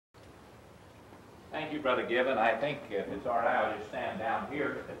Thank you, Brother Gibbon. I think if it's all right, I'll just stand down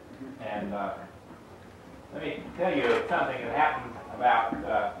here. And let me tell you something that happened about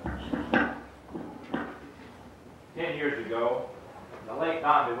 10 years ago. The late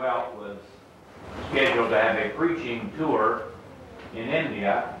Don DeWelt was scheduled to have a preaching tour in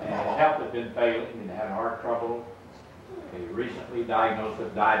India, and his health had been failing. He had heart trouble. He recently diagnosed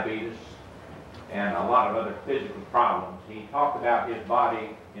with diabetes and a lot of other physical problems. He talked about his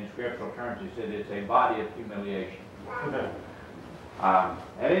body in scriptural terms. He said it's a body of humiliation. At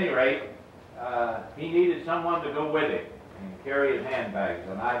any rate, he needed someone to go with him and carry his handbags,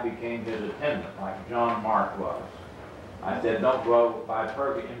 and I became his attendant like John Mark was. I said, don't go by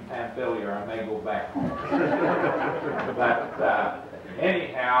Purging in Pamphylia, or I may go back home. But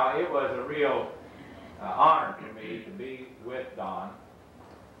anyhow, it was a real honor for me to be with Don.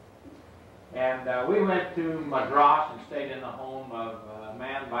 And we went to Madras and stayed in the home of a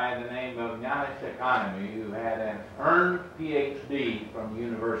man by the name of Jnana Economy, who had an earned Ph.D. from the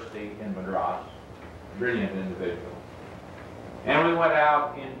University in Madras. Brilliant individual. And we went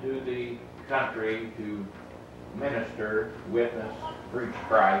out into the country to minister, witness, preach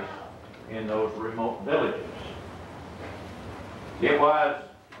Christ in those remote villages. It was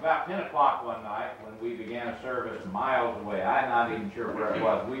about 10 o'clock one night when we began a service miles away. I'm not even sure where it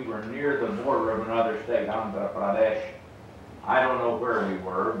was. We were near the border of another state, Andhra Pradesh. I don't know where we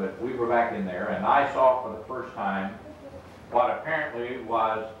were, but we were back in there, and I saw for the first time what apparently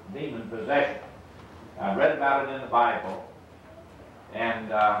was demon possession. I read about it in the Bible,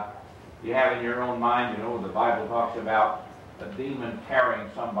 and you have in your own mind, you know, the Bible talks about a demon carrying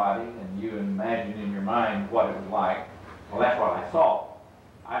somebody, and you imagine in your mind what it was like. Well, that's what I saw.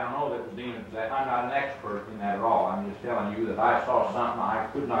 I don't know that it was demon possession. I'm not an expert in that at all. I'm just telling you that I saw something I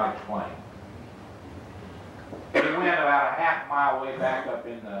could not explain. We went about a half mile way back up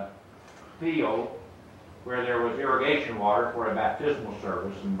in the field where there was irrigation water for a baptismal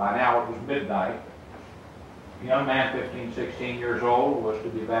service, and by now it was midnight. A young man, 15, 16 years old, was to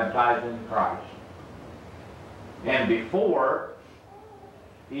be baptized into Christ. And before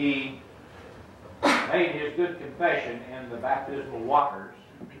he made his good confession in the baptismal waters,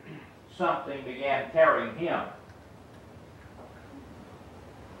 something began tearing him.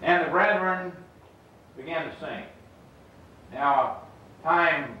 And the brethren began to sing. Now,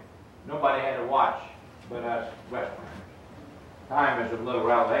 time, nobody had to watch but us Westerners. Time is of little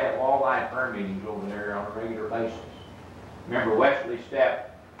relevance. They have all-night prayer meetings over there on a regular basis. Remember Wesley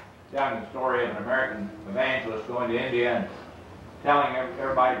Stepp telling the story of an American evangelist going to India and telling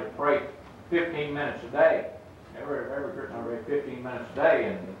everybody to pray 15 minutes a day. Every Christian prayed 15 minutes a day,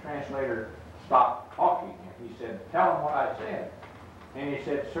 and the translator stopped talking. And he said, tell them what I said. And he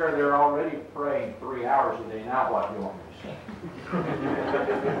said, sir, they're already praying 3 hours a day. Now what do you want me to say?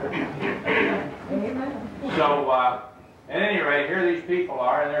 Amen. So, at any rate, here these people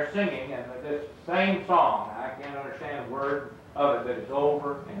are, and they're singing, and this same song, I can't understand a word of it, but it's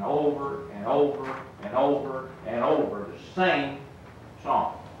over and over and over and over and over, the same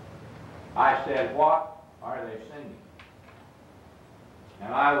song. I said, what are they singing?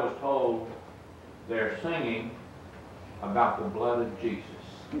 And I was told they're singing about the blood of Jesus.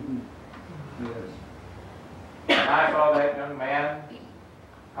 Yes. And I saw that young man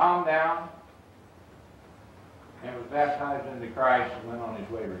calm down and was baptized into Christ and went on his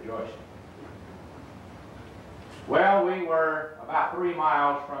way rejoicing. Well, we were about 3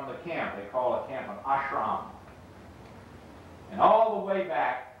 miles from the camp. They call it camp of ashram. And all the way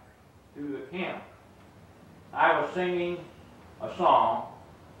back to the camp, I was singing a song,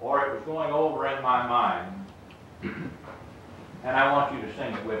 or it was going over in my mind. And I want you to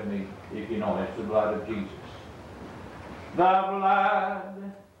sing it with me, if you know it. It's the blood of Jesus. The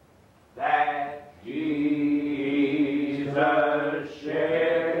blood that Jesus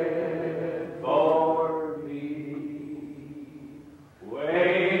shed for me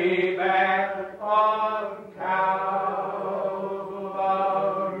way back on Calvary.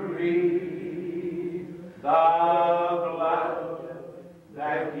 The blood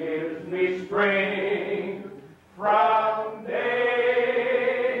that gives me strength from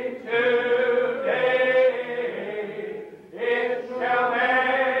day to day, it shall never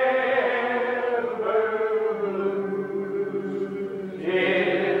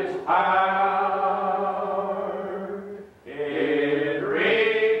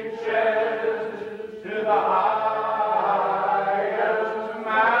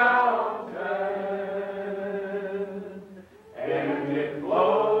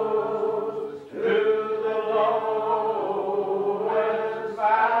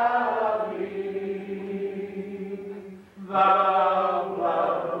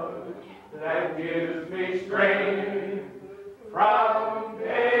gives me strength from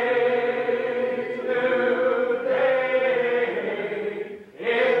day to day.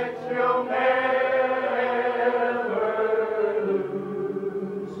 It shall never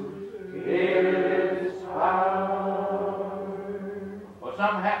lose its power. Well,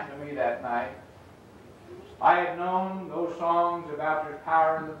 something happened to me that night. I had known those songs about there's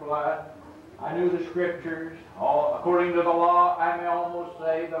power in the blood. I knew the scriptures. According to the law, I may almost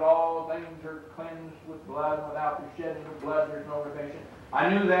say that all things are cleansed with blood, and without the shedding of blood there's no remission. I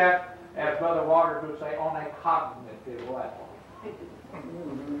knew that, as Brother Waters would say, on a cognitive level.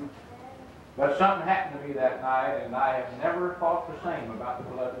 But something happened to me that night, and I have never thought the same about the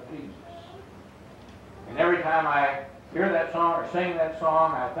blood of Jesus. And every time I hear that song or sing that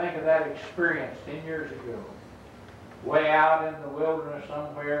song, I think of that experience 10 years ago, way out in the wilderness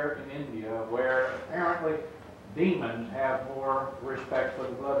somewhere in India, where apparently demons have more respect for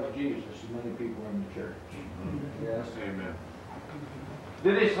the blood of Jesus than many people in the church. Yes, amen.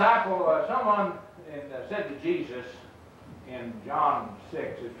 The disciple, someone said to Jesus in John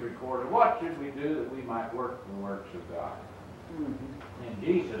 6, it's recorded, what should we do that we might work the works of God? And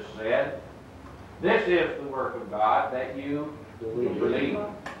Jesus said, this is the work of God, that you believe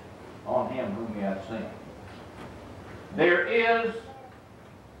on him whom he hath sent. There is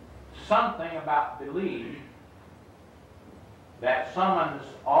something about belief that summons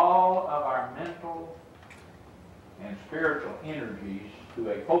all of our mental and spiritual energies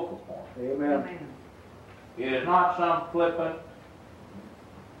to a focal point. Amen. It is not some flippant,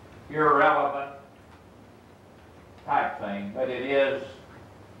 irrelevant type thing, but it is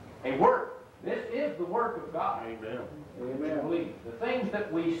a work. This is the work of God. Amen. Amen. Believe. The things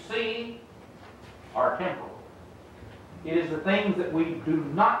that we see are temporal. It is the things that we do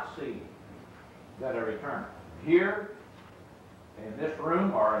not see that are eternal. Here, in this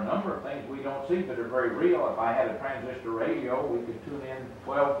room, are a number of things we don't see that are very real. If I had a transistor radio, we could tune in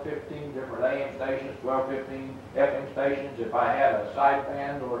 12, 15 different AM stations, 12, 15 FM stations. If I had a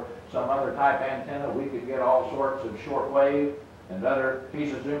sideband or some other type antenna, we could get all sorts of shortwave and other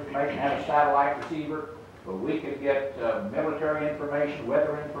pieces of information, have a satellite receiver. But we could get military information,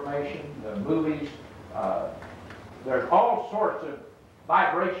 weather information, movies. There's all sorts of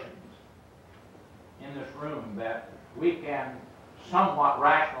vibrations in this room that we can somewhat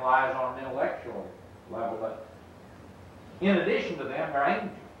rationalize on an intellectual level, but in addition to them, they're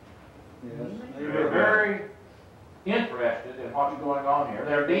angels. Yes. They're very interested in what's going on here.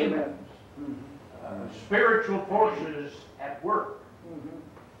 They're demons, spiritual forces at work.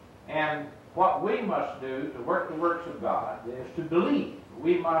 And what we must do to work the works of God is to believe.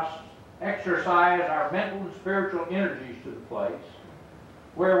 We must exercise our mental and spiritual energies to the place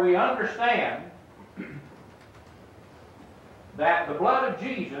where we understand that the blood of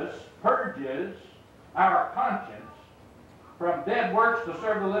Jesus purges our conscience from dead works to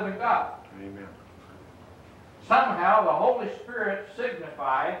serve the living God. Amen. Somehow the Holy Spirit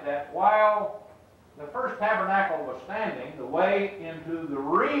signified that while the first tabernacle was standing, the way into the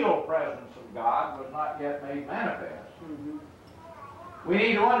real presence of God was not yet made manifest. We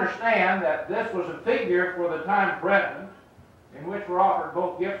need to understand that this was a figure for the time present, in which were offered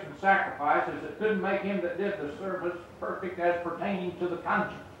both gifts and sacrifices that couldn't make him that did the service perfect as pertaining to the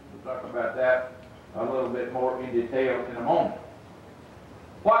conscience. We'll talk about that a little bit more in detail in a moment.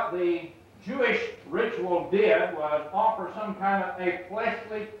 What the Jewish ritual did was offer some kind of a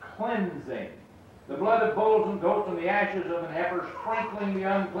fleshly cleansing. The blood of bulls and goats and the ashes of an heifer, sprinkling the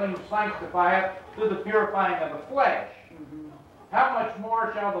unclean, sanctifieth to the purifying of the flesh. How much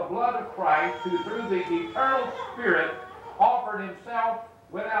more shall the blood of Christ, who through the eternal Spirit offered himself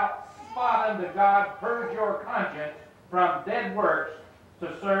without spot unto God, purge your conscience from dead works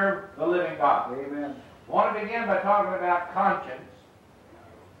to serve the living God? Amen. I want to begin by talking about conscience.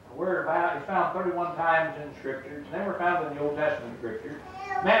 The word is found 31 times in Scripture. It's never found in the Old Testament Scripture.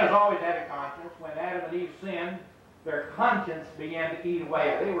 Man has always had a conscience. When Adam and Eve sinned, their conscience began to eat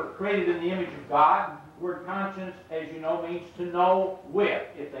away. They were created in the image of God. The word conscience, as you know, means to know with.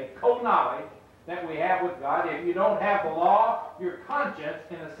 It's a co-knowledge that we have with God. If you don't have the law, your conscience,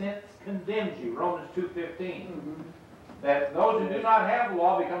 in a sense, condemns you. Romans 2:15. That those who do not have the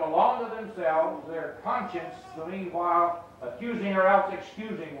law become a law unto themselves, their conscience, the meanwhile, accusing or else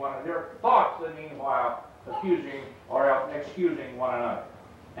excusing one another. Their thoughts, the meanwhile, accusing or else excusing one another.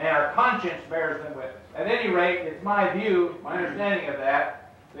 And our conscience bears them witness. At any rate, it's my view, my understanding of that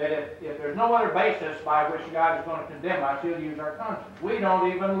if there's no other basis by which God is going to condemn us, he'll use our conscience. We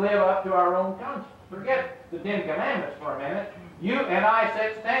don't even live up to our own conscience. Forget the Ten Commandments for a minute. You and I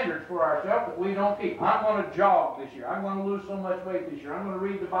set standards for ourselves that we don't keep. I'm going to jog this year. I'm going to lose so much weight this year. I'm going to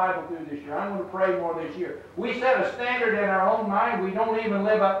read the Bible through this year. I'm going to pray more this year. We set a standard in our own mind. We don't even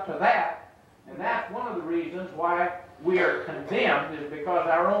live up to that. And that's one of the reasons why we are condemned, is because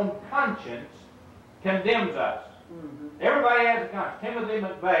our own conscience condemns us. Everybody has a conscience. Timothy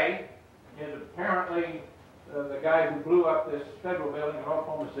McVeigh is apparently the guy who blew up this federal building in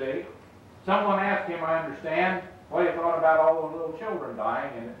Oklahoma City. Someone asked him, I understand, what he thought about all those little children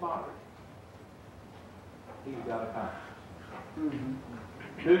dying, and it bothered him. He's got a conscience.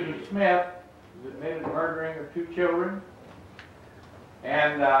 Susan Smith is admitted to murdering her 2 children,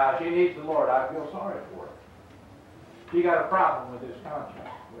 and she needs the Lord. I feel sorry for her. She got a problem with his conscience.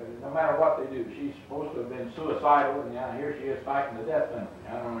 No matter what they do, she's supposed to have been suicidal, and now here she is fighting the death penalty.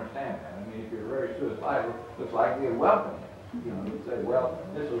 I don't understand that. I mean, if you're very suicidal, looks like you'd welcome it. You know, you'd say, well,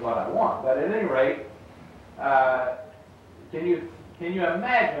 this is what I want. But at any rate, can you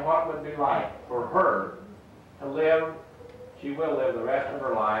imagine what it would be like for her to live? She will live the rest of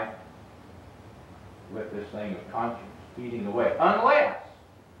her life with this thing of conscience eating away, unless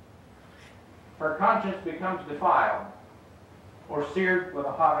her conscience becomes defiled or seared with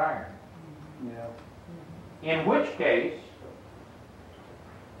a hot iron. In which case,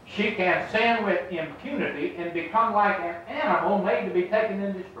 she can sin with impunity and become like an animal made to be taken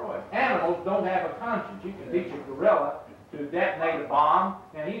and destroyed. Animals don't have a conscience. You can teach a gorilla to detonate a bomb,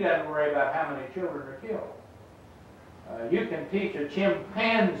 and he doesn't worry about how many children are killed. You can teach a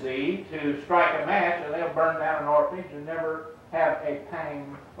chimpanzee to strike a match, and they'll burn down an orphanage and never have a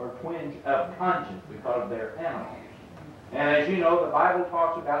pang or twinge of conscience because they're animals. And as you know, the Bible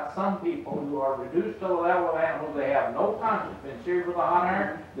talks about some people who are reduced to the level of animals. They have no conscience, been seared with a hot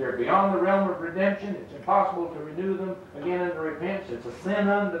iron. They're beyond the realm of redemption. It's impossible to renew them again into repentance. It's a sin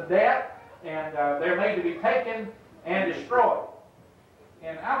unto death, and they're made to be taken and destroyed.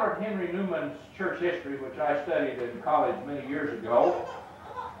 In Albert Henry Newman's church history, which I studied in college many years ago,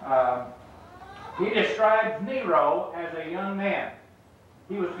 he describes Nero as a young man.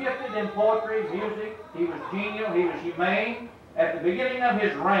 He was gifted in poetry, music, he was genial, he was humane. At the beginning of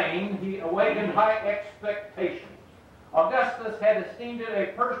his reign, he awakened high expectations. Augustus had esteemed it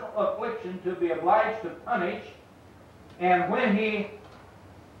a personal affliction to be obliged to punish, and when he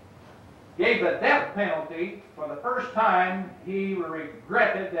gave the death penalty for the first time, he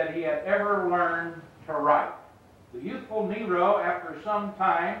regretted that he had ever learned to write. The youthful Nero, after some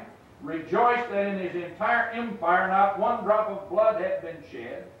time, rejoiced that in his entire empire not one drop of blood had been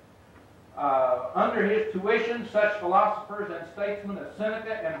shed. Under his tuition, such philosophers and statesmen as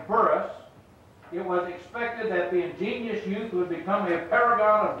Seneca and Burrus, it was expected that the ingenious youth would become a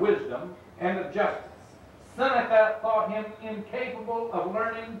paragon of wisdom and of justice. Seneca thought him incapable of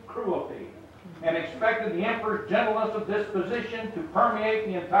learning cruelty, and expected the emperor's gentleness of disposition to permeate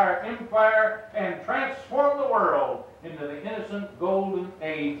the entire empire and transform the world into the innocent golden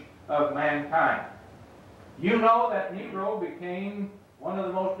age of mankind. You know that Nero became one of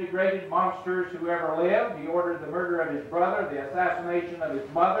the most degraded monsters who ever lived. He ordered the murder of his brother, the assassination of his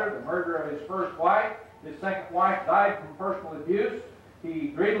mother, the murder of his first wife. His second wife died from personal abuse. He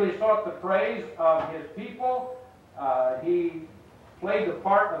greedily sought the praise of his people. He played the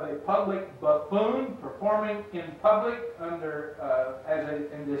part of a public buffoon, performing in public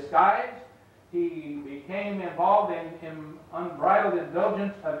in disguise. He became involved in unbridled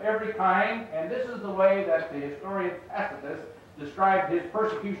indulgence of every kind, and this is the way that the historian Tacitus described his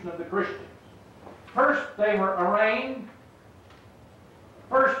persecution of the Christians. First, they were arraigned.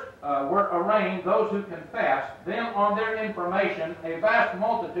 Were arraigned those who confessed. Then, on their information, a vast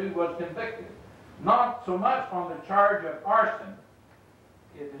multitude was convicted. Not so much on the charge of arson.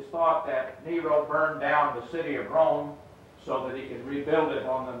 It is thought that Nero burned down the city of Rome so that he could rebuild it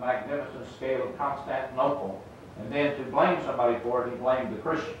on the magnificent scale of Constantinople. And then to blame somebody for it, he blamed the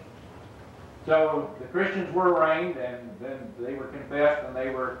Christians. So the Christians were arraigned, and then they were confessed, and they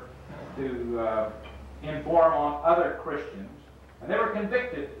were to inform on other Christians. And they were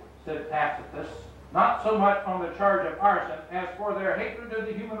convicted, said Tacitus, not so much on the charge of arson as for their hatred of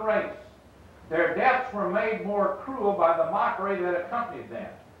the human race. Their deaths were made more cruel by the mockery that accompanied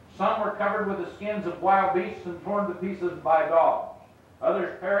them. Some were covered with the skins of wild beasts and torn to pieces by dogs.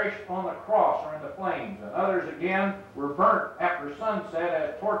 Others perished on the cross or in the flames, and others again were burnt after sunset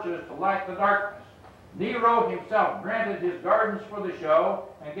as torches to light the darkness. Nero himself granted his gardens for the show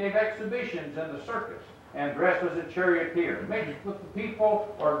and gave exhibitions in the circus, and dressed as a charioteer, mixed with the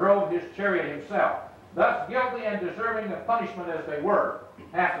people, or drove his chariot himself. Thus, guilty and deserving of punishment as they were,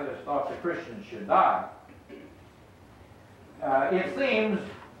 Tacitus thought the Christians should die. It seems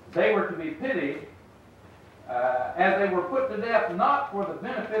they were to be pitied as they were put to death not for the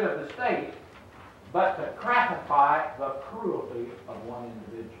benefit of the state, but to gratify the cruelty of one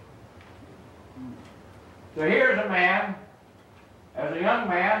individual. So here's a man, as a young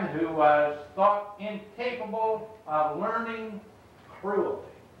man, who was thought incapable of learning cruelty,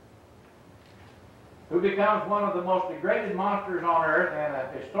 who becomes one of the most degraded monsters on earth, and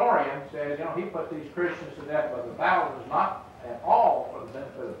a historian says, you know, he put these Christians to death by the thousands, not at all for the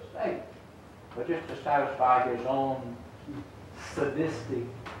benefit of the state, but just to satisfy his own sadistic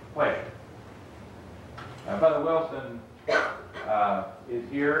pleasure. Brother Wilson is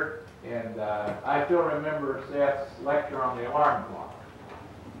here, and I still remember Seth's lecture on the alarm clock.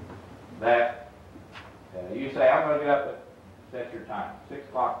 That you say, I'm going to get up at, set your time, 6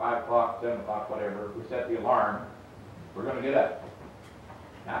 o'clock, 5 o'clock, 7 o'clock, whatever. We set the alarm, we're going to get up.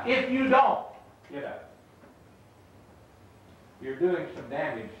 Now, if you don't get up, you're doing some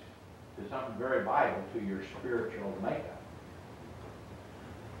damage to something very vital to your spiritual makeup.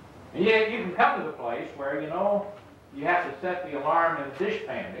 And yet you can come to the place where, you know, you have to set the alarm in a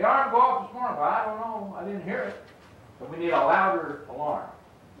dishpan. The alarm go off this morning, but I don't know, I didn't hear it. So we need a louder alarm.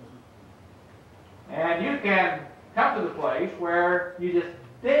 And you can come to the place where you just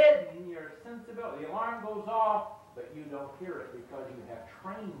deaden your sensibility. The alarm goes off, but you don't hear it because you have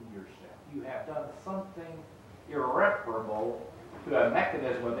trained yourself. You have done something irreparable to a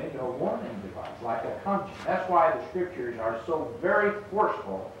mechanism within your warning device, like a conscience. That's why the scriptures are so very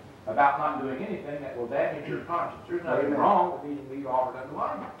forceful about not doing anything that will damage your conscience. There's nothing wrong with eating meat offered unto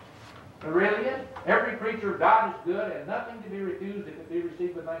idols. There really is. Every creature of God is good, and nothing to be refused if it be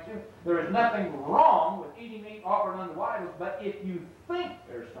received with thanksgiving. There is nothing wrong with eating meat offered unto idols, but if you think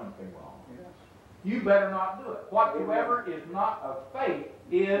there's something wrong, you better not do it. Whatsoever is not of faith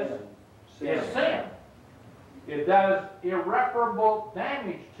is sin. It does irreparable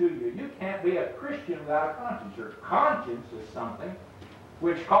damage to you. You can't be a Christian without a conscience. Your conscience is something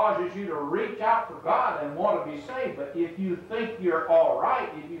which causes you to reach out for God and want to be saved. But if you think you're all right,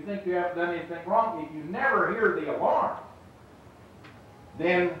 if you think you haven't done anything wrong, if you never hear the alarm,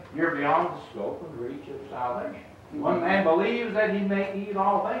 then you're beyond the scope and reach of salvation. One man believes that he may eat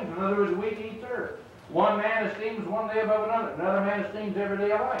all things. Another is weak eats earth. One man esteems one day above another. Another man esteems every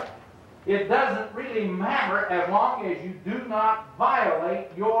day alike. It doesn't really matter as long as you do not violate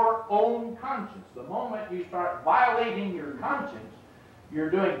your own conscience. The moment you start violating your conscience,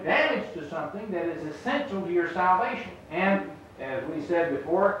 you're doing damage to something that is essential to your salvation. And, as we said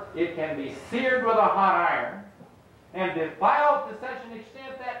before, it can be seared with a hot iron and defiled to such an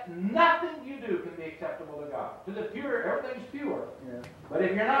extent that nothing you do can be acceptable to God. To the pure, everything's pure. Yeah. But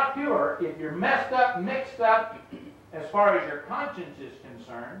if you're not pure, if you're messed up, mixed up, as far as your conscience is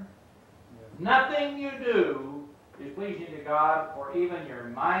concerned, nothing you do is pleasing to God, for even your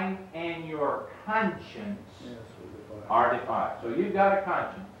mind and your conscience are defiled. So you've got a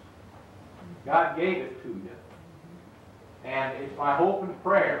conscience. God gave it to you. And it's my hope and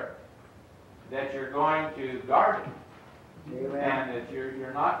prayer that you're going to guard it. Amen. And that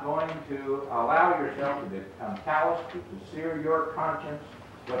you're not going to allow yourself to become calloused, to sear your conscience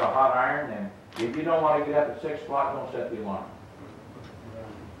with a hot iron. And if you don't want to get up at 6 o'clock, don't set the alarm.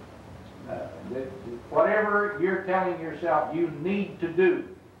 Whatever you're telling yourself you need to do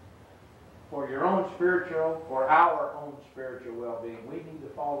for your own spiritual, for our own spiritual well-being, we need to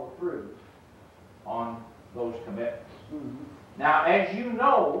follow through on those commitments. Mm-hmm. Now, as you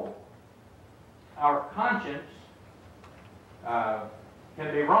know, our conscience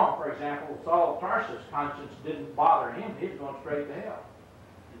can be wrong. For example, Saul of Tarsus' conscience didn't bother him. He was going straight to hell.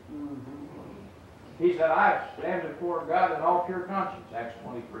 Mm-hmm. He said, I stand before God in all pure conscience, Acts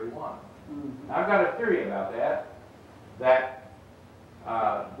 23:1. Mm-hmm. I've got a theory about that,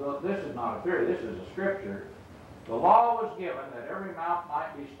 this is not a theory, this is a scripture. The law was given that every mouth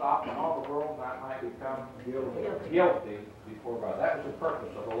might be stopped and all the world might become guilty before God. That was the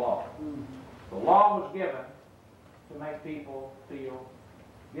purpose of the law. Mm-hmm. The law was given to make people feel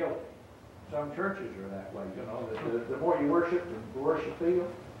guilty. Some churches are that way, you know. The more you worship, the worse you feel.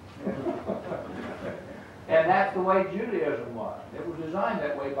 And that's the way Judaism was. It was designed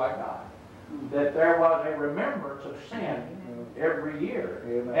that way by God. That there was a remembrance of sin every year.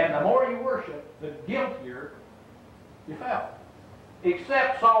 Amen. And the more you worship, the guiltier you felt.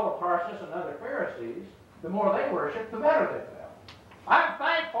 Except Saul of Tarsus and other Pharisees, the more they worshiped, the better they felt. I'm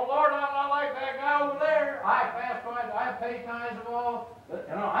thankful, Lord, I'm not like that guy over there. I fast twice, I pay tithes of all.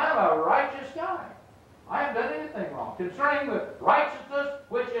 You know, I'm a righteous guy. I haven't done anything wrong. Concerning the righteousness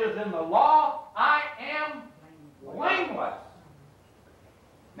which is in the law, I am blameless.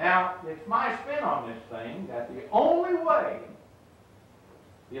 Now, it's my spin on this thing that the only way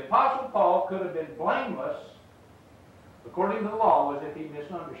the Apostle Paul could have been blameless according to the law, was if he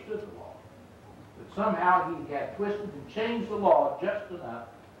misunderstood the law. That somehow he had twisted and changed the law just enough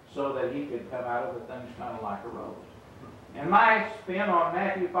so that he could come out of the things kind of like a rose. And my spin on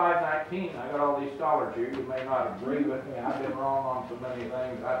Matthew 5:19, I got all these scholars here, you may not agree with me, I've been wrong on so many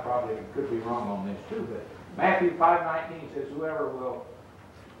things, I probably could be wrong on this too, but Matthew 5:19 says, whoever will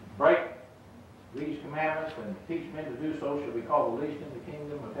break these commandments and teach men to do so shall be called the least in the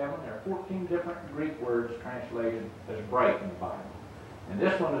kingdom of heaven. There are 14 different Greek words translated as break in the Bible. And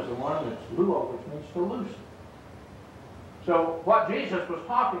this one is the one that's luo, which means to loosen. So what Jesus was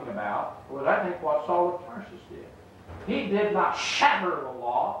talking about was, I think, what Saul of Tarsus did. He did not shatter the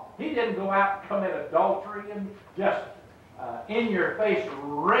law. He didn't go out and commit adultery and just in your face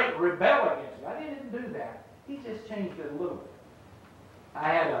rebel against it. He didn't do that. He just changed it a little bit. I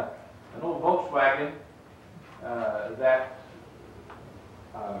had an old Volkswagen that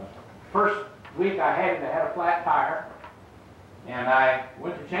first week I had a flat tire, and I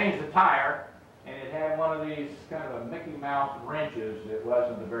went to change the tire, and it had one of these kind of a Mickey Mouse wrenches. It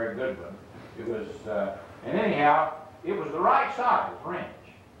wasn't a very good one. It was, and anyhow, it was the right size wrench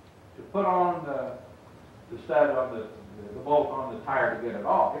to put on the stud on the bolt on the tire to get it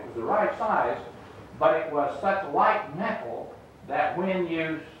off. It was the right size, but it was such light metal that when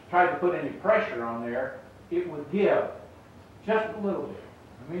you tried to put any pressure on there, it would give just a little bit.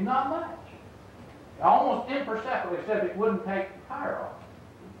 I mean, not much. Almost imperceptibly, except it wouldn't take the tire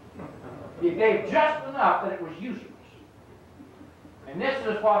off. It gave just enough that it was useless. And this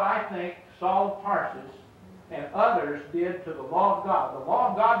is what I think Saul of Tarsus and others did to the law of God. The law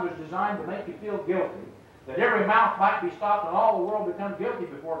of God was designed to make you feel guilty, that every mouth might be stopped and all the world become guilty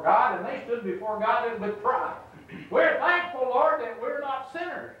before God, and they stood before God with pride. We're thankful, Lord, that we're not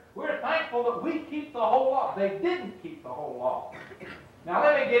sinners. We're thankful that we keep the whole law. They didn't keep the whole law. Now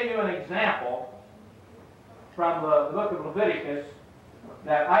let me give you an example from the book of Leviticus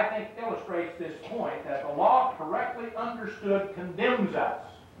that I think illustrates this point, that the law correctly understood condemns us.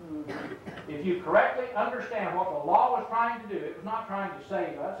 If you correctly understand what the law was trying to do, it was not trying to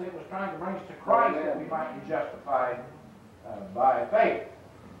save us, it was trying to bring us to Christ that we might be justified by faith.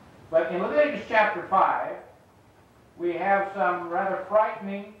 But in Leviticus chapter 5, we have some rather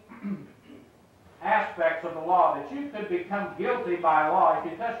frightening aspects of the law, that you could become guilty by law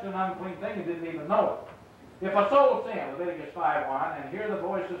if you touched an unclean thing and didn't even know it. If a soul sin, Leviticus 5:1, and hear the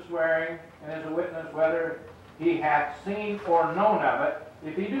voice of swearing, and is a witness whether he hath seen or known of it,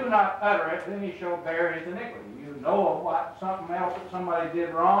 if he do not utter it, then he shall bear his iniquity. You know of what something else that somebody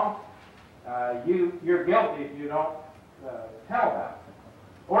did wrong, you're guilty if you don't tell about it.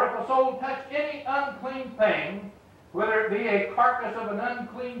 Or if a soul touch any unclean thing, whether it be a carcass of an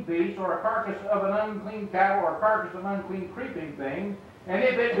unclean beast, or a carcass of an unclean cattle, or a carcass of unclean creeping things, and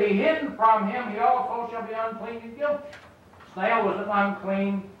if it be hidden from him, he also shall be unclean and guilty. Snail was an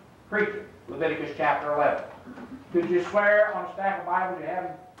unclean creature, Leviticus chapter 11. Could you swear on a stack of Bibles you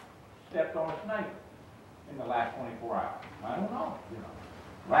haven't stepped on a snake in the last 24 hours? I don't know.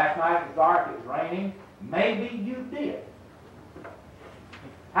 Last night it was dark, it was raining. Maybe you did.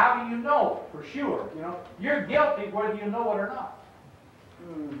 How do you know for sure? You're guilty whether you know it or not.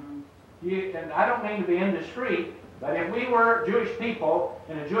 And I don't mean to be indiscreet, but if we were Jewish people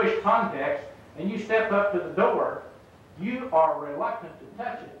in a Jewish context, and you stepped up to the door, you are reluctant to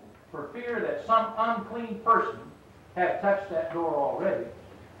touch it for fear that some unclean person had touched that door already.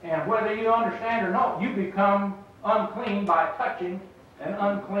 And whether you understand or not, you become unclean by touching an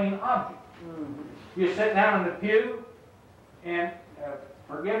unclean object. You sit down in the pew, and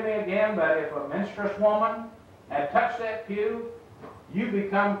forgive me again, but if a menstruous woman had touched that pew, you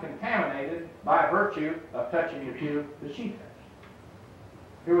become contaminated by virtue of touching the pew that she touched.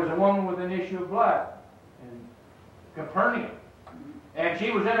 There was a woman with an issue of blood in Capernaum, and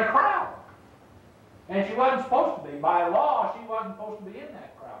she was in a crowd. And she wasn't supposed to be. By law, she wasn't supposed to be in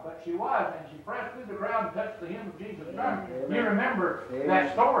that crowd, but she was, and she pressed through the crowd and touched the hem of Jesus' garment. You remember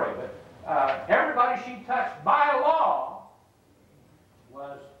that story, but everybody she touched by law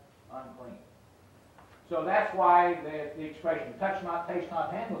was unclean. So that's why the expression touch not, taste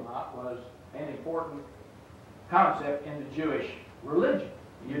not, handle not was an important concept in the Jewish religion.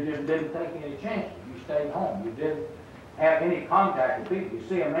 You just didn't take any chances. You stayed home. You didn't have any contact with people. You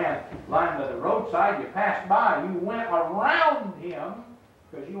see a man lying by the roadside, you passed by, you went around him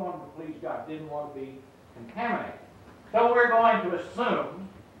because you wanted to please God, didn't want to be contaminated. So we're going to assume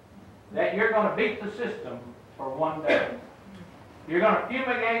that you're going to beat the system for one day. You're going to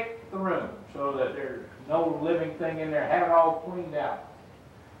fumigate the room so that there's no living thing in there, have it all cleaned out.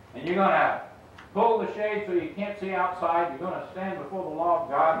 And you're going to pull the shade so you can't see outside. You're going to stand before the law of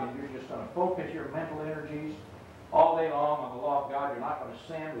God, and you're just going to focus your mental energies all day long on the law of God. You're not going to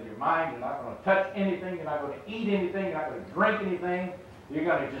sin with your mind. You're not going to touch anything. You're not going to eat anything. You're not going to drink anything. You're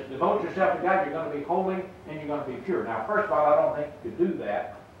going to just devote yourself to God. You're going to be holy, and you're going to be pure. Now, first of all, I don't think you could do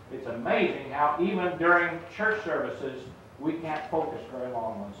that. It's amazing how even during church services, we can't focus very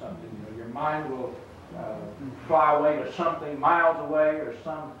long on something. You know, your mind will fly away to something miles away, or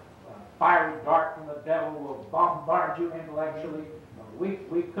some fiery dart from the devil will bombard you intellectually. We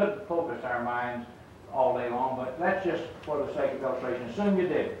couldn't focus our minds all day long, but that's just for the sake of illustration. Assume you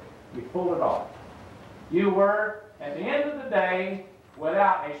did. You pulled it off. You were, at the end of the day,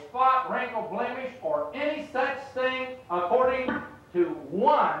 without a spot, wrinkle, blemish, or any such thing according to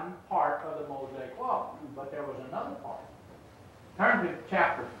one part of the Mosaic Law. But there was another part. Turn to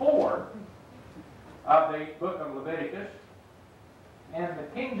chapter 4 of the book of Leviticus. And the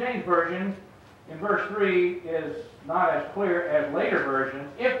King James Version, in verse 3, is not as clear as later versions.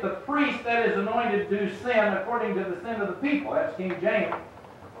 If the priest that is anointed do sin according to the sin of the people, that's King James.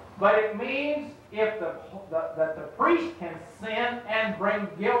 But it means if that the priest can sin and bring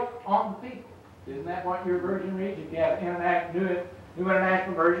guilt on the people. Isn't that what your version reads? If you have New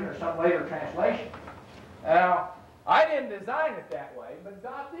International Version or some later translation. Now, I didn't design it that way, but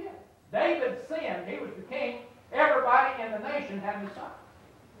God did. David sinned. He was the king. Everybody in the nation had to suffer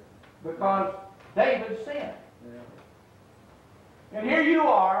because David sinned. And here you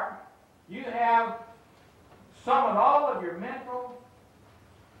are. You have summoned all of your mental,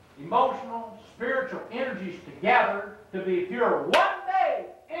 emotional, spiritual energies together to be pure one day,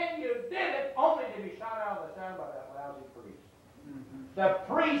 and you did it only to be shot out of the sun by that lousy priest. The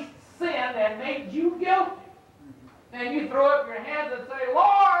priest sinned and made you guilty. And you throw up your hands and say,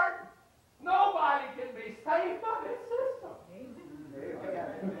 Lord, nobody can be saved by this system.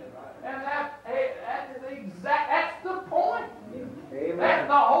 And that's the point. Amen. That's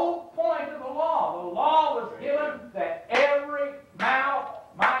the whole point of the law. The law was given that every mouth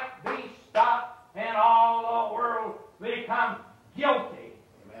might be stopped and all the world become guilty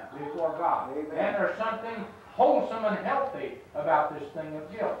before God. Amen. And there's something wholesome and healthy about this thing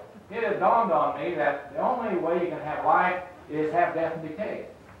of guilt. It had dawned on me that the only way you can have life is have death and decay.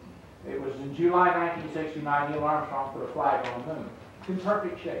 It was in July 1969, Neil Armstrong put a flag on the moon. It's in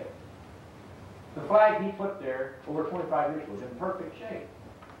perfect shape. The flag he put there over 25 years was in perfect shape.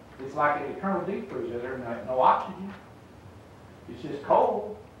 It's like an eternal deep freeze. There's no oxygen. It's just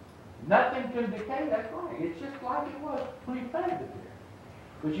cold. Nothing can decay that flag. It's just like it was when you planted it there.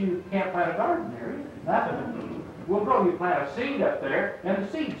 But you can't plant a garden there either. Nothing will grow. You plant a seed up there, and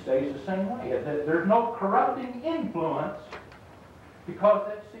the seed stays the same way. There's no corrupting influence because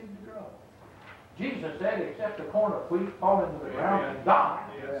that seed to grow. Jesus said, except the corn of wheat fall into the ground and die,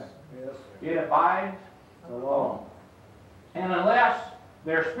 it abides alone. And unless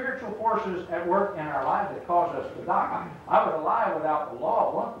there are spiritual forces at work in our lives that cause us to die, I would lie without the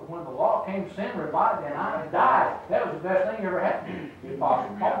law. When the law came, sin revived, and I died. That was the best thing ever happened to the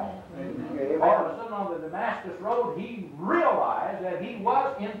Apostle Paul. All of a sudden on the Damascus Road, he realized that he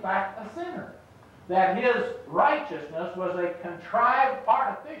was, in fact, a sinner. That his righteousness was a contrived,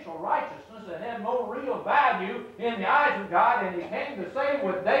 artificial righteousness that had no real value in the eyes of God, and he came to say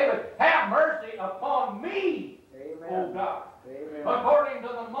with David, have mercy upon me, O God. Amen. According to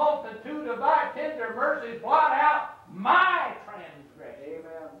the multitude of thy tender mercies, blot out my transgression.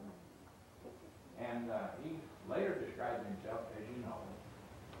 Amen. And he later described himself, as you know,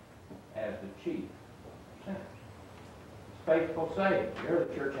 as the chief sinner. Faithful saying. Here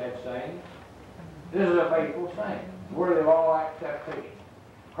the church had sayings. This is a faithful saying, worthy of all acceptation.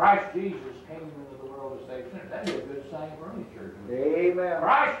 Christ Jesus came into the world to save sinners. That'd be a good saying for any church. Amen.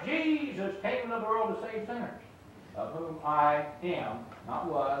 Christ Jesus came into the world to save sinners, of whom I am,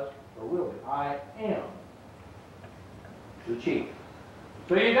 not was, or will be, I am the chief.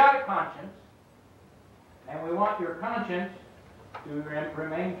 So you got a conscience, and we want your conscience to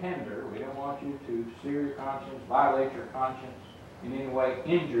remain tender. We don't want you to sear your conscience, violate your conscience, in any way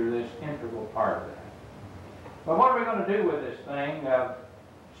injure this integral part of that. But what are we going to do with this thing of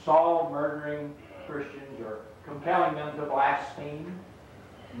Saul murdering Christians, or compelling them to blaspheme,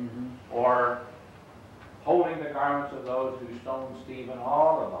 or holding the garments of those who stoned Stephen,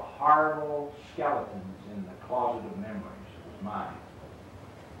 all of the horrible skeletons in the closet of memories of his mind?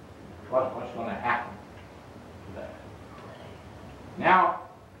 What's going to happen to that? Now,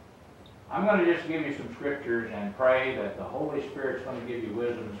 I'm going to just give you some scriptures and pray that the Holy Spirit's going to give you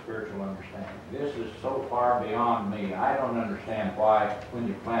wisdom and spiritual understanding. This is so far beyond me. I don't understand why when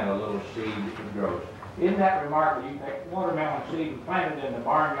you plant a little seed it grows. Isn't that remarkable? You take watermelon seed and plant it in the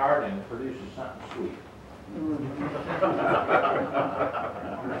barnyard and it produces something sweet.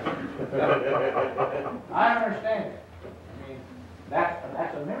 I understand it. I mean,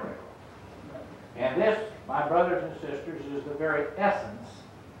 that's a miracle. And this, my brothers and sisters, is the very essence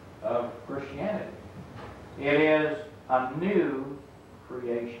of Christianity. It is a new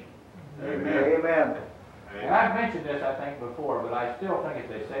creation. Amen. Amen. And I've mentioned this, I think, before, but I still think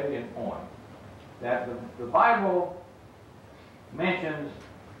it's a salient point. That the Bible mentions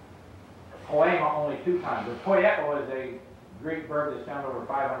poema only 2 times. The poieo is a Greek verb that's found over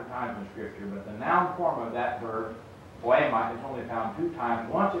 500 times in Scripture, but the noun form of that verb, poema, is only found 2 times.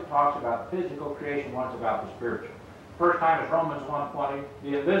 Once it talks about physical creation, once about the spiritual. First time is Romans 1:20.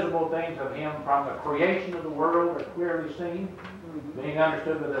 The invisible things of Him from the creation of the world are clearly seen, being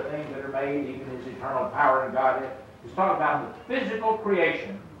understood by the things that are made, even His eternal power and Godhead. He's talking about the physical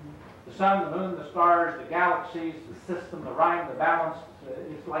creation. The sun, the moon, the stars, the galaxies, the system, the rhyme, the balance.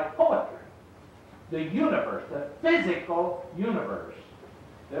 It's like poetry. The universe, the physical universe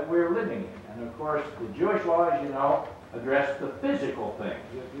that we're living in. And of course, the Jewish law, as you know, address the physical things.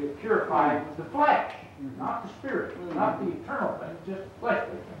 It purifies the flesh, not the spirit, not the eternal things, just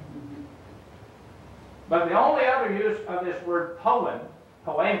fleshly things. But the only other use of this word poema,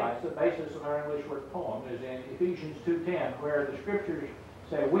 it's the basis of our English word poem, is in Ephesians 2:10, where the Scriptures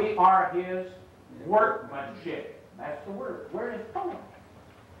say, we are His workmanship. That's the word. Where is poem?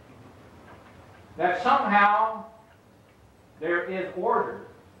 That somehow there is order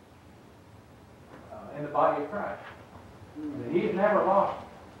in the body of Christ. He's never lost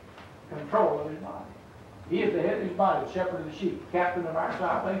control of His body. He is the head of His body, the shepherd of the sheep, captain of our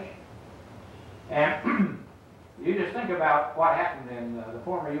salvation. And you just think about what happened in the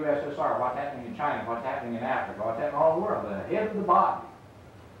former USSR, what's happening in China, what's happening in Africa, what's happening all over the world. The head of the body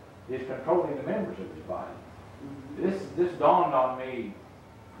is controlling the members of His body. This dawned on me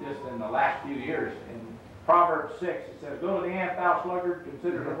just in the last few years. In Proverbs 6, it says, go to the ant, thou sluggard,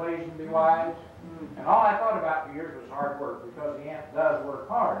 consider the ways and be wise. And all I thought about for years was hard work, because the ant does work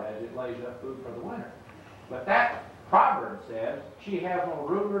hard as it lays up food for the winter. But that proverb says, she has no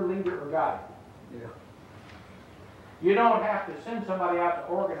ruler, leader, or guide. Yeah. You don't have to send somebody out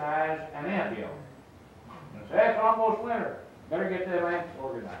to organize an ant hill. You say, it's almost winter. Better get them ants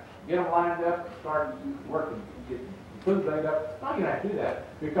organized. Get them lined up and start working. Get food laid up. No, you don't have to do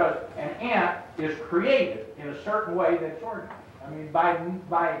that, because an ant is created in a certain way that's organized. I mean,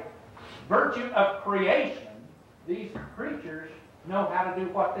 by virtue of creation, these creatures know how to do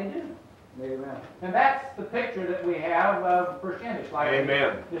what they do. Amen. And that's the picture that we have of Christianity. It's like,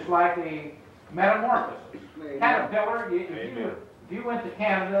 Amen. It's like the metamorphosis. Amen. Caterpillar, if you went to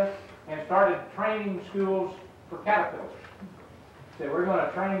Canada and started training schools for caterpillars, say, we're going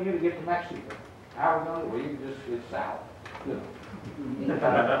to train you to get to Mexico. How are we going to? Well, you can just get south.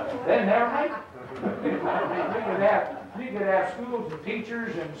 They never make it. You could have schools and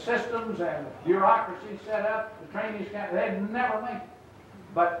teachers and systems and bureaucracy set up to train these guys. They'd never make it.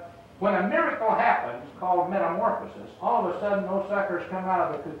 But when a miracle happens, called metamorphosis, all of a sudden those suckers come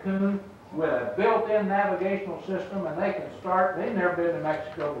out of the cocoon with a built-in navigational system, and they can start. They've never been to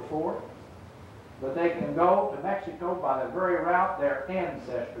Mexico before, but they can go to Mexico by the very route their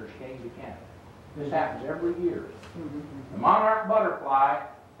ancestors came to Canada. This happens every year. The monarch butterfly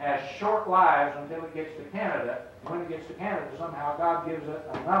has short lives until it gets to Canada. And when it gets to Canada, somehow God gives it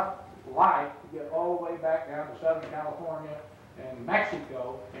enough life to get all the way back down to Southern California and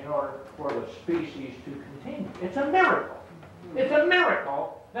Mexico in order for the species to continue. It's a miracle. It's a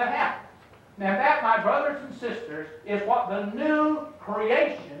miracle that happens. Now that, my brothers and sisters, is what the new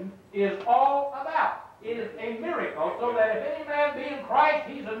creation is all about. It is a miracle, so that if any man be in Christ,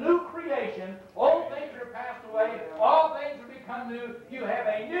 he's a new creation. Old things are passed away, all things have become new. You have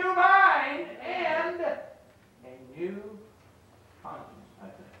a new mind and a new conscience, I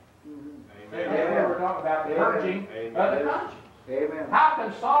think. Amen. We're talking about the purging of the conscience. Amen. How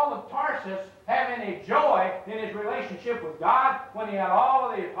can Saul of Tarsus have any joy in his relationship with God when he had all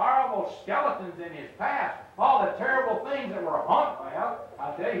of these horrible skeletons in his past, all the terrible things that were haunting him? Well,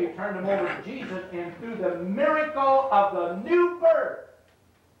 I'll tell you, he turned them over to Jesus, and through the miracle of the new birth,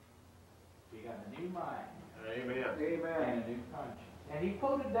 he got a new mind. Amen. Amen. And a new conscience. And he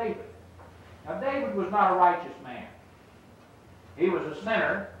quoted David. Now, David was not a righteous man. He was a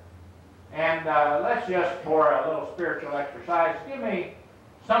sinner. And let's just, for a little spiritual exercise, give me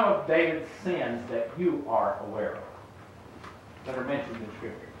some of David's sins that you are aware of that are mentioned in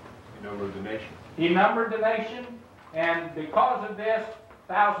Scripture. He numbered the nation. He numbered the nation, and because of this,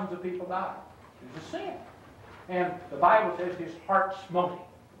 thousands of people died. It was a sin. And the Bible says his heart smote him.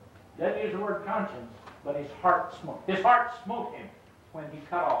 Doesn't use the word conscience, but his heart smote. His heart smote him when he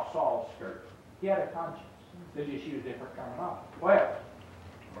cut off Saul's skirt. He had a conscience. They just use different terminology. Well,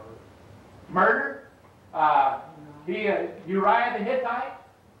 murder. Uriah the Hittite,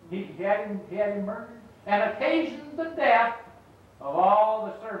 he had him murdered, and occasioned the death of all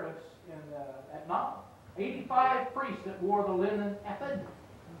the servants at Nob. 85 priests that wore the linen ephod,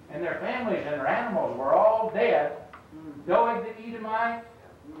 and their families and their animals were all dead. Doeg the Edomite,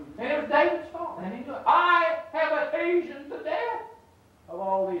 and it was David's fault, and he knew it. I have occasioned the death of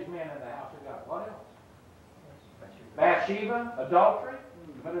all these men in the house of God. What else? Bathsheba, adultery,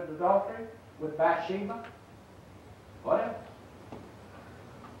 committed adultery with Bathsheba. What else?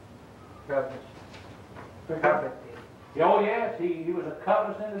 Covetous. Oh yes, he was a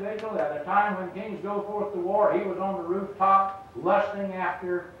covetous individual. At the time when kings go forth to war, he was on the rooftop lusting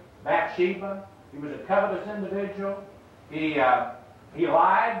after Bathsheba. He was a covetous individual. He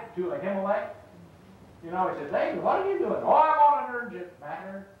lied to Ahimelech. You know, he said, David, what are you doing? Oh, I'm on an urgent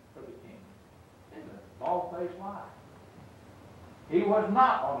matter for the king. It's a bald-faced lie. He was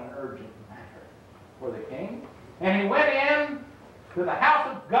not on an urgent matter for the king. And he went in to the house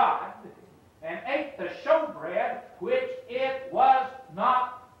of God and ate the showbread, which it was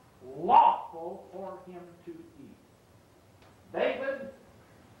not lawful for him to eat. David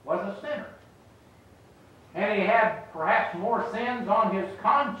was a sinner. And he had perhaps more sins on his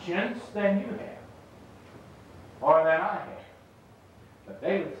conscience than you have, or than I have. But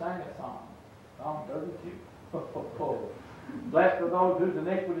David sang a song, Psalm 32. Blessed are those whose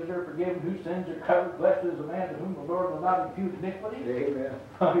iniquities are forgiven, whose sins are covered. Blessed is the man to whom the Lord will not impute iniquity. Amen.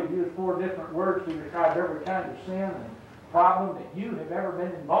 He used 4 different words to describe every kind of sin and problem that you have ever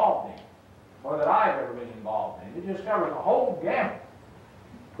been involved in, or that I've ever been involved in. It just covers the whole gamut.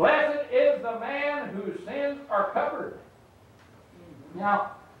 Blessed is the man whose sins are covered.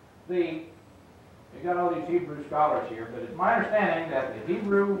 Now, you got all these Hebrew scholars here, but it's my understanding that the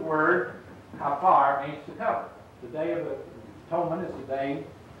Hebrew word kafar means to cover. The day of the atonement is the day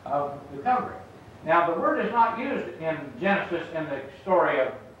of the covering. Now, the word is not used in Genesis in the story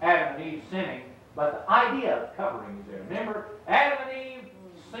of Adam and Eve sinning, but the idea of covering is there. Remember, Adam and Eve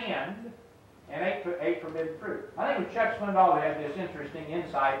sinned and ate forbidden fruit. I think Chuck Swindoll had this interesting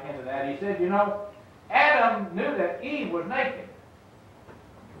insight into that. He said, you know, Adam knew that Eve was naked,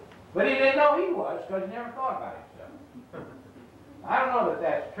 but he didn't know he was because he never thought about himself. I don't know that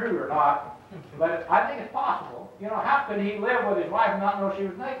that's true or not, but I think it's possible. You know, how could he live with his wife and not know she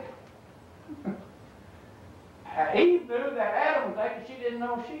was naked? Eve knew that Adam was naked, she didn't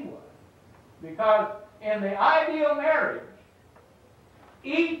know she was. Because in the ideal marriage,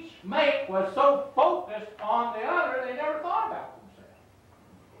 each mate was so focused on the other, they never thought about themselves.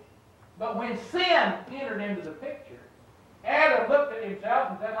 But when sin entered into the picture, Adam looked at himself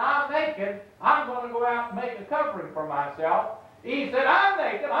and said, I'm naked, I'm going to go out and make a covering for myself. Eve said, I'm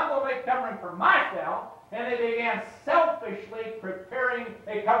naked, I'm going to make a covering for myself. And they began selfishly preparing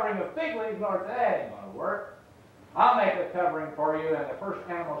a covering of fig leaves. Lord said, that ain't going to work. I'll make a covering for you. And the first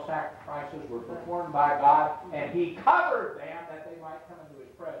animal sacrifices were performed by God, and he covered them that they might come into his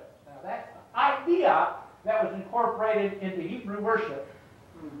presence. Now that's the idea that was incorporated into Hebrew worship,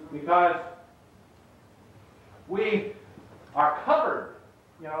 because we are covered,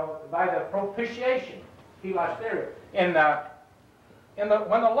 you know, by the propitiation, hilasterion. When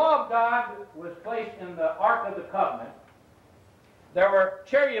the law of God was placed in the Ark of the Covenant, there were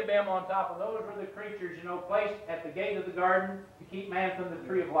cherubim on top of those. Were the creatures, you know, placed at the gate of the garden to keep man from the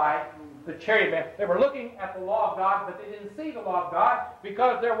tree of life. The cherubim, they were looking at the law of God, but they didn't see the law of God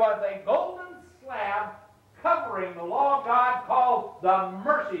because there was a golden slab covering the law of God called the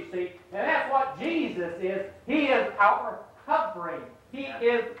mercy seat. And that's what Jesus is. He is our covering. He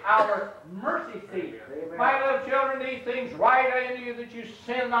is our mercy seat. Amen. My little children, these things write I unto you that you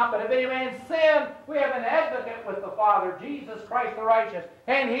sin not. But if any man sin, we have an advocate with the Father, Jesus Christ the righteous.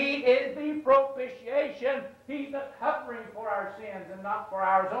 And he is the propitiation. He's the covering for our sins, and not for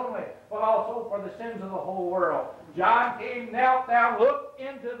ours only, but also for the sins of the whole world. John came, knelt down, looked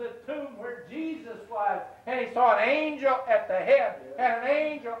into the tomb where Jesus was, and he saw an angel at the head and an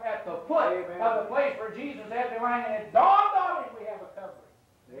angel at the foot of the place where Jesus had been lying, and it dawned on him we have a covering.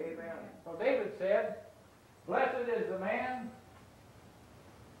 Amen. So David said, blessed is the man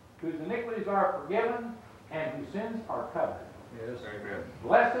whose iniquities are forgiven and whose sins are covered. Yes. Amen.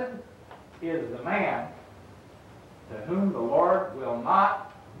 Blessed is the man to whom the Lord will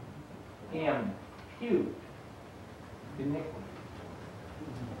not impute iniquity.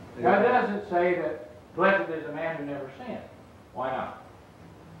 Now it doesn't say that blessed is the man who never sinned. Why not?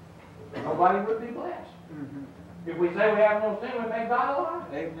 Nobody would be blessed. If we say we have no sin, we make God a liar.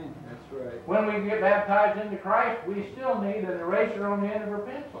 Amen. That's right. When we get baptized into Christ, we still need an eraser on the end of our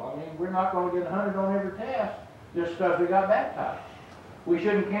pencil. I mean, we're not going to get 100 on every test just because we got baptized. We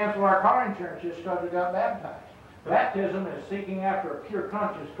shouldn't cancel our car insurance just because we got baptized. Baptism is seeking after a pure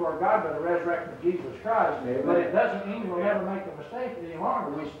conscience toward God by the resurrection of Jesus Christ. Amen. But it doesn't mean we'll never make a mistake any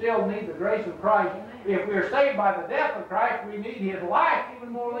longer. We still need the grace of Christ. If we're saved by the death of Christ, we need His life even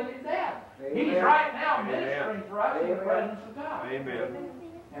more than His death. Amen. He's right now Amen. ministering for us in the Amen. presence of God. Amen.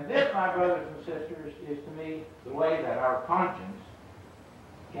 And this, my brothers and sisters, is to me the way that our conscience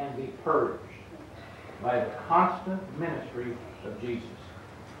can be purged by the constant ministry of Jesus.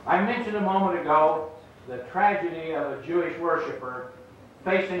 I mentioned a moment ago the tragedy of a Jewish worshiper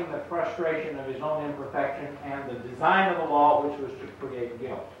facing the frustration of his own imperfection and the design of the law, which was to create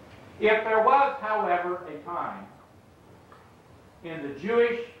guilt. If there was, however, a time in the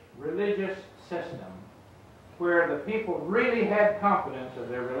Jewish religious system where the people really had confidence of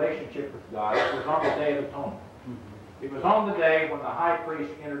their relationship with God, it was on the Day of Atonement. It was on the day when the high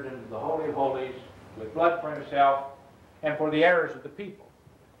priest entered into the Holy of Holies with blood for himself and for the errors of the people.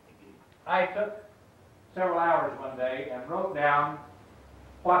 I took several hours one day and wrote down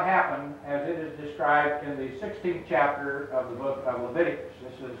what happened as it is described in the 16th chapter of the book of Leviticus.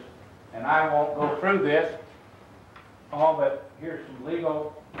 This is, and I won't go through this, all but here's some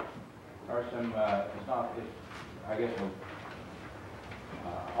legal, or some, it's not, it's, I guess,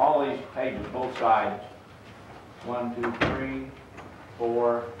 all these pages, both sides, 1, 2, 3,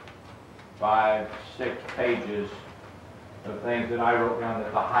 4, 5, 6 pages of things that I wrote down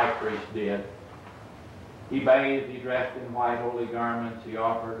that the high priest did. He bathed, he dressed in white holy garments, he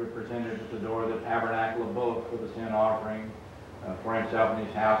offered or presented at the door of the tabernacle a bullock for the sin offering. For himself and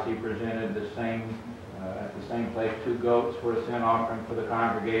his house he presented the same, at the same place 2 goats for a sin offering for the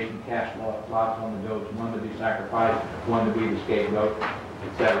congregation, cast lots on the goats, one to be sacrificed, one to be the scapegoat,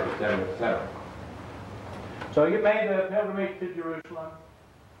 etc., etc., etc. So he made the pilgrimage to Jerusalem,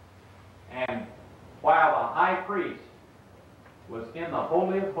 and while the high priest was in the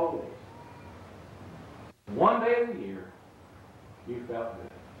Holy of Holies, one day of the year, you felt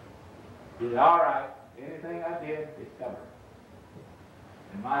good. You said, all right, anything I did is covered.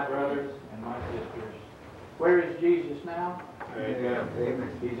 And my brothers and my sisters, where is Jesus now? Amen.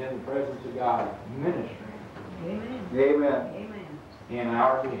 Amen. He's in the presence of God, ministering Amen. Amen. Amen. in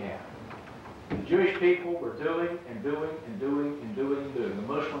our behalf. The Jewish people were doing and doing and doing and doing and doing. The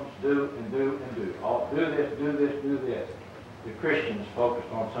Muslims do and do and do. All do this, do this, do this. The Christians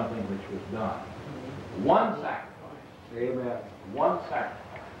focused on something which was done. One sacrifice. Amen. One sacrifice.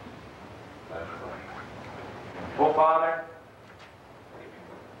 Let's pray. Oh, Father,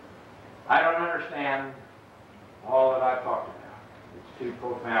 I don't understand all that I've talked about. It's too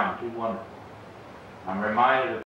profound, too wonderful. I'm reminded of